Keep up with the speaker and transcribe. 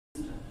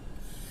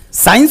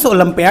Science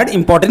Olympiad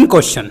important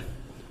question.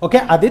 Okay,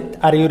 Adit,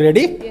 are you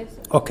ready? Yes,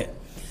 sir. Okay.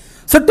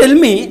 So tell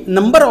me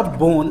number of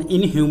bone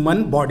in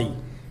human body.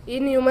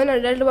 In human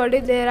adult body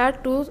there are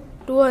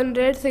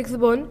 206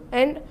 bones,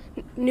 and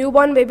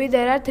newborn baby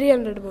there are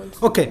 300 bones.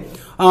 Okay.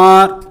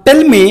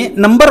 Tell me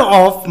number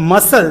of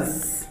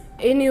muscles.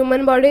 In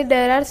human body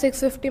there are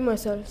 650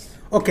 muscles.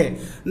 Okay.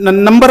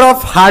 Number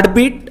of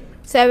heartbeat.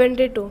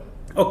 72.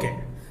 Okay.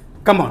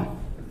 Come on.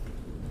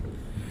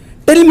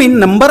 Tell me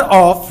number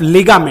of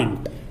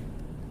ligament.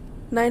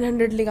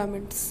 900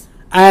 ligaments.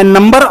 And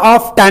number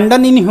of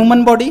tendon in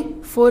human body.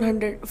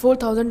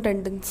 4,000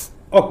 tendons.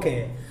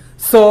 Okay.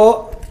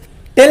 So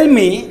tell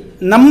me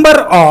number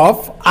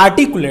of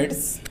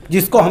articulates,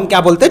 जिसको हम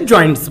क्या बोलते हैं,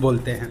 joints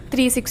बोलते हैं.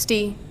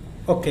 360.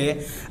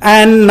 Okay.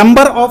 And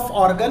number of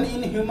organ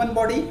in human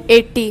body.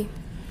 80.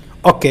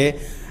 Okay.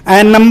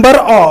 And number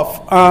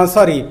of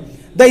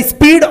the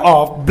speed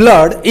of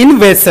blood in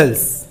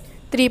vessels.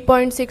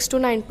 3.6 to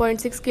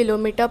 9.6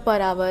 kilometer per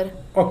hour.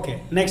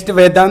 Okay. Next,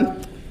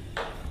 Vedant.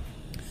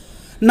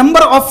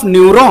 Number of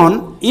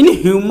neuron in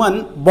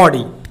human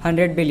body.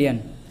 100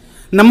 billion.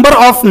 Number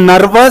of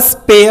nervous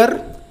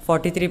pair.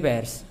 43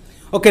 pairs.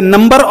 Okay.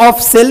 Number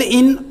of cell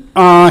in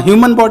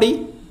human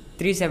body.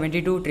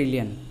 372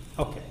 trillion.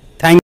 Okay.